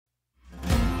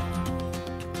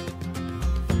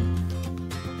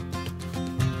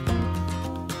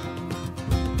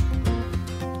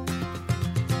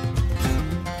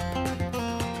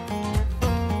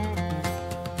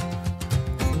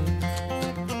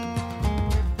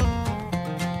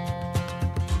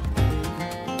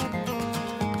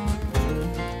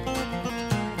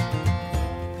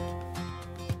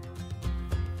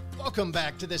Welcome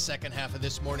back to the second half of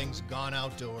this morning's Gone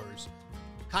Outdoors.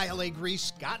 Kyle Agri,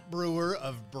 Scott Brewer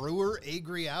of Brewer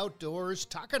Agri Outdoors,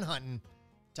 talking hunting,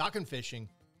 talking fishing,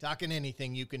 talking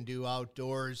anything you can do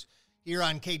outdoors here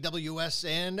on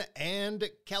KWSN and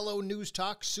Kello News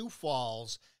Talk Sioux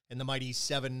Falls and the mighty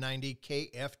 790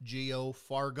 KFGO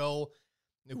Fargo.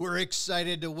 We're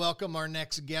excited to welcome our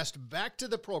next guest back to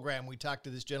the program. We talked to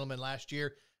this gentleman last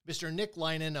year, Mr. Nick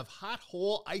Leinen of Hot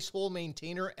Hole, Ice Hole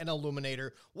Maintainer, and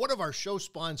Illuminator, one of our show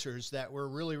sponsors that we're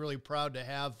really, really proud to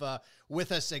have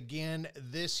with us again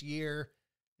this year.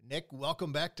 Nick,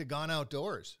 welcome back to Gone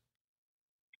Outdoors.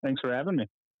 Thanks for having me.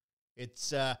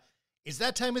 It's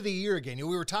that time of the year again.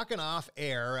 We were talking off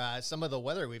air. Some of the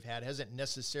weather we've had hasn't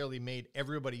necessarily made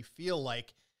everybody feel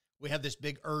like we have this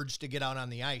big urge to get out on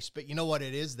the ice. But you know what?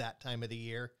 It is that time of the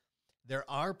year. There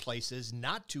are places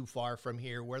not too far from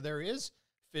here where there is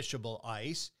fishable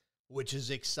ice, which is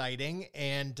exciting.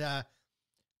 And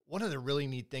one of the really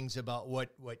neat things about what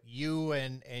you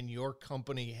and your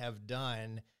company have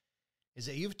done is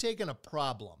that you've taken a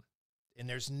problem, and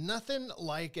there's nothing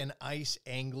like an ice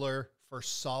angler for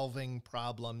solving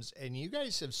problems. And you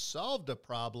guys have solved a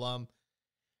problem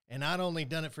and not only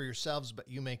done it for yourselves, but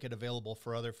you make it available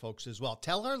for other folks as well.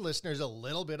 Tell our listeners a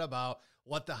little bit about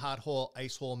what the Hot Hole,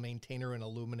 Ice Hole Maintainer, and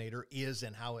Illuminator is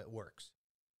and how it works.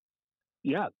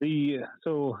 Yeah,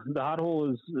 so the Hot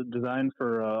Hole is designed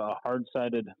for a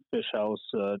hard-sided fish house.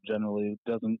 Generally,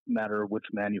 doesn't matter which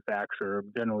manufacturer.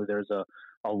 Generally, there's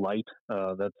a light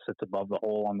that sits above the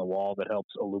hole on the wall that helps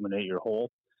illuminate your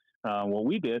hole. What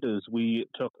we did is we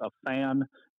took a fan,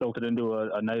 built it into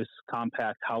a nice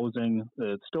compact housing.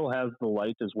 It still has the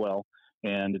light as well,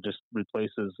 and it just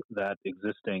replaces that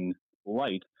existing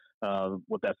light.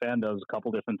 What that fan does, a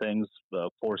couple different things,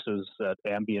 forces that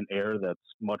ambient air that's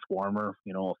much warmer,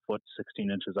 a foot, 16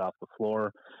 inches off the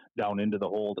floor, down into the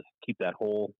hole to keep that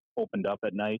hole opened up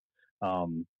at night.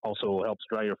 Also helps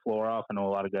dry your floor off. I know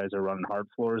a lot of guys are running hard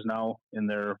floors now in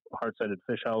their hard-sided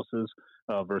fish houses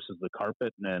versus the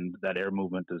carpet, and that air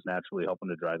movement is naturally helping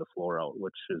to dry the floor out,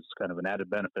 which is kind of an added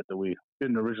benefit that we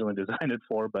didn't originally design it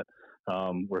for, but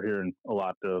we're hearing a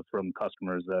lot from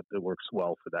customers that it works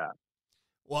well for that.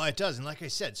 Well, it does. And like I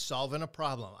said, solving a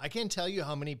problem. I can't tell you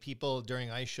how many people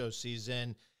during ice show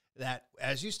season that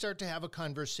as you start to have a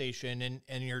conversation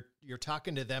and you're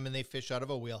talking to them and they fish out of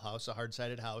a wheelhouse, a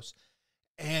hard-sided house,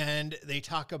 and they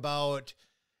talk about,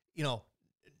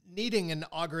 needing an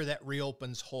auger that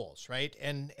reopens holes, right?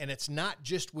 And it's not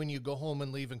just when you go home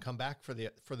and leave and come back for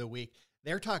the week.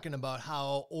 They're talking about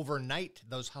how overnight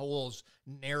those holes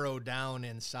narrow down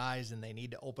in size and they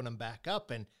need to open them back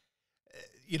up. And,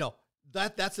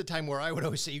 that's the time where I would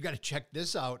always say, you got to check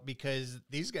this out because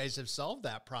these guys have solved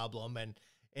that problem. And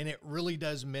it really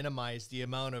does minimize the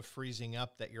amount of freezing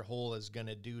up that your hole is going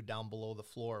to do down below the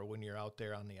floor when you're out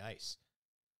there on the ice.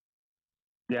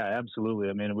 Yeah, absolutely.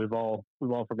 I mean, we've all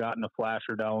forgotten a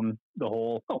flasher down the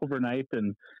hole overnight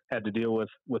and had to deal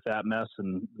with that mess.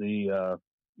 And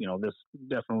this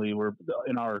definitely, we're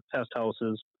in our test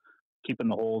houses, keeping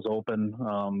the holes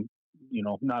open,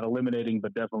 not eliminating,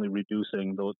 but definitely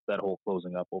reducing that hole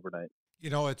closing up overnight.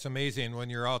 It's amazing when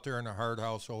you're out there in a hard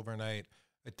house overnight.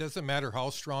 It doesn't matter how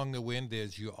strong the wind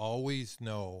is. You always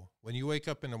know when you wake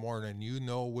up in the morning, you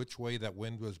know which way that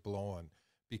wind was blowing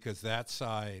because that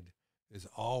side is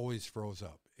always froze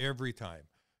up every time.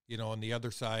 And the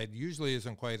other side usually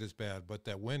isn't quite as bad, but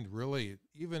that wind really,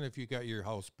 even if you got your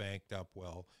house banked up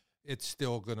well, it's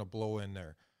still going to blow in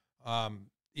there. And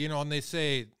they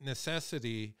say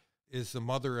necessity is the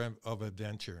mother of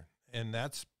adventure. And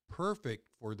that's perfect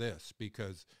for this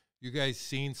because you guys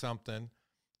seen something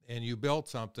and you built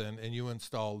something and you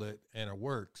installed it and it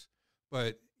works.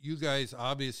 But you guys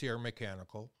obviously are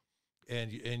mechanical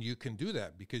and you can do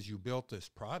that because you built this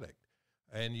product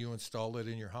and you installed it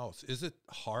in your house. Is it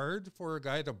hard for a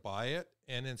guy to buy it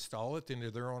and install it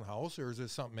into their own house, or is it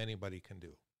something anybody can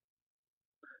do?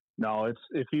 No, it's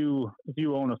if you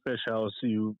own a fish house,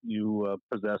 you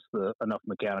possess enough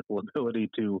mechanical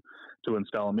ability to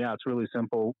install them. Yeah, it's really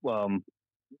simple.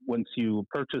 Once you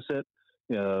purchase it,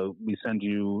 we send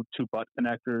you 2 butt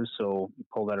connectors. So you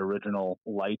pull that original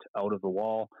light out of the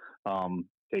wall,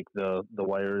 take the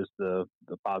wires, the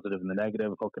positive and the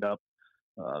negative, hook it up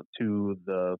to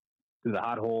the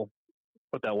hot hole,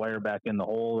 put that wire back in the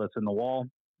hole that's in the wall,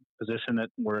 position it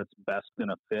where it's best going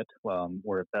to fit,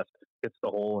 where it best hits the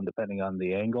hole and depending on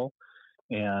the angle.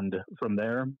 And from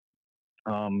there,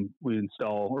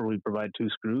 we provide 2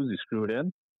 screws, you screw it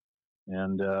in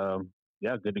and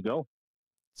good to go.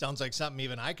 Sounds like something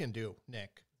even I can do,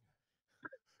 Nick.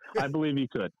 I believe you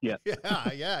could. Yeah. Yeah.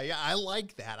 I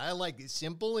like that. I like it.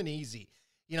 Simple and easy.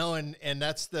 You know, and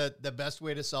that's the best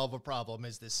way to solve a problem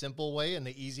is the simple way and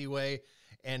the easy way,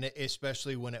 and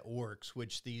especially when it works,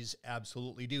 which these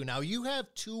absolutely do. Now, you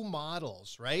have two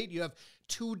models, right? You have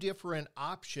two different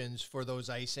options for those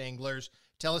ice anglers.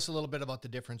 Tell us a little bit about the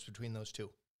difference between those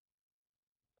two.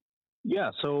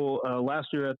 Yeah, so last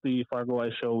year at the Fargo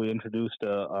Ice Show, we introduced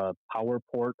a power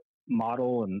port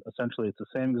model, and essentially it's the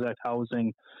same exact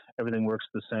housing. Everything works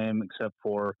the same except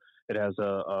for it has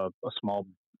a small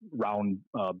round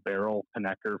barrel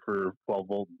connector for 12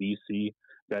 volt DC.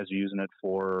 Guys are using it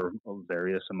for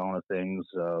various amount of things.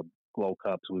 Glow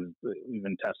cups. We've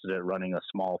even tested it running a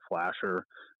small flasher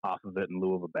off of it in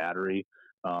lieu of a battery.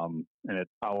 And it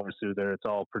powers through there. It's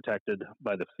all protected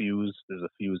by the fuse. There's a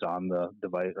fuse on the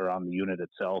device or on the unit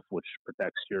itself, which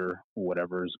protects your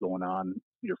whatever is going on,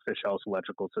 your fish house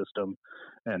electrical system,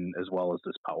 and as well as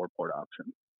this power port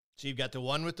option. So you've got the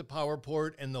one with the power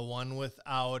port and the one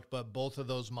without, but both of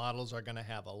those models are going to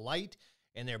have a light,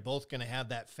 and they're both going to have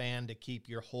that fan to keep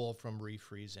your hole from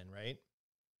refreezing, right?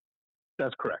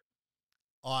 That's correct.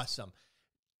 Awesome.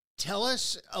 Tell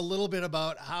us a little bit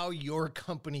about how your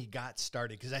company got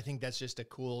started, because I think that's just a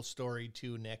cool story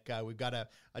too, Nick. We've got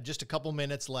just a couple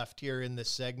minutes left here in this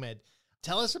segment.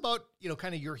 Tell us about,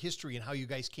 kind of your history and how you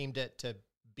guys came to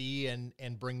be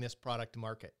and bring this product to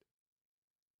market.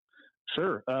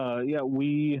 Sure. Yeah,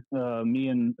 me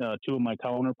and two of my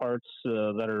counterparts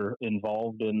that are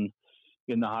involved in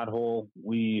the hot hole,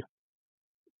 we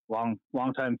long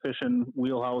time fishing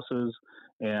wheelhouses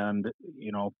and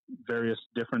various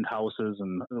different houses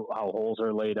and how holes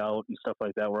are laid out and stuff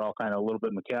like that. We're all kind of a little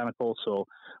bit mechanical, so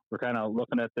we're kind of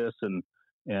looking at this and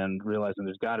realizing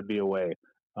there's got to be a way.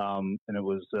 And it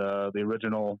was the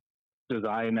original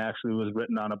design actually was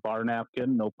written on a bar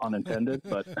napkin, no pun intended,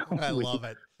 but I love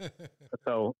it.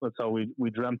 that's how we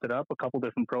dreamt it up, a couple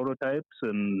different prototypes,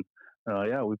 and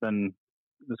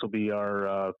this will be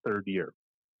our third year.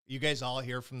 You guys all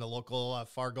here from the local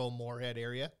Fargo Moorhead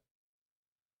area?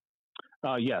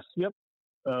 Yes. Yep.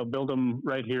 Build them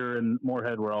right here in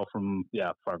Moorhead. We're all from,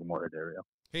 Fargo Moorhead area.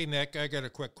 Hey, Nick, I got a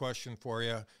quick question for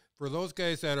you. For those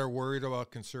guys that are worried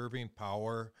about conserving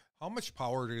power, how much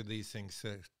power do these things,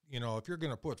 if you're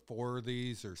going to put 4 of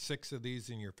these or 6 of these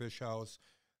in your fish house,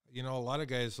 a lot of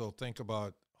guys will think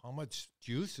about how much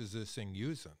juice is this thing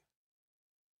using?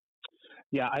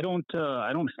 Yeah, I don't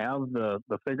have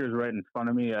the figures right in front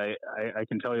of me. I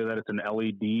can tell you that it's an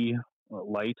LED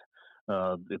light.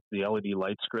 The LED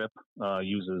light strip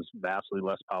uses vastly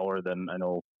less power than I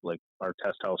know. Like our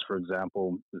test house, for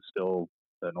example, is still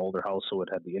an older house, so it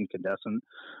had the incandescent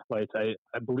lights. I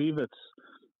believe it's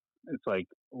like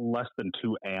less than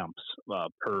 2 amps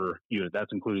per unit.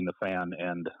 That's including the fan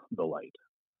and the light.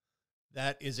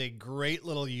 That is a great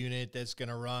little unit that's going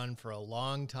to run for a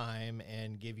long time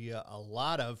and give you a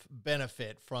lot of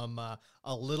benefit from a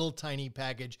little tiny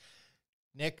package.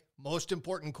 Nick, most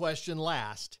important question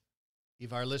last.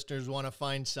 If our listeners want to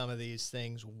find some of these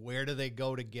things, where do they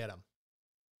go to get them?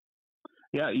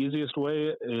 Yeah, easiest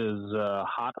way is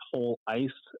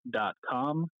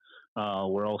hotholeice.com.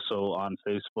 We're also on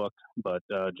Facebook, but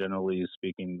generally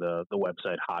speaking, the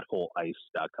website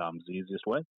hotholeice.com is the easiest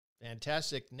way.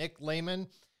 Fantastic. Nick Leinen,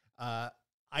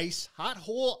 ice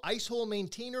hole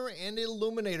maintainer and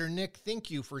illuminator. Nick, thank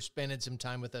you for spending some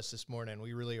time with us this morning.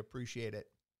 We really appreciate it.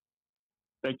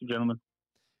 Thank you, gentlemen.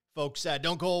 Folks,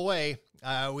 don't go away.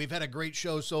 We've had a great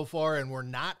show so far, and we're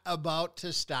not about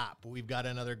to stop. We've got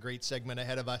another great segment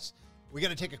ahead of us. We got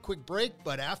to take a quick break,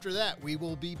 but after that, we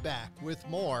will be back with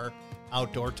more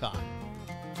Outdoor Talk.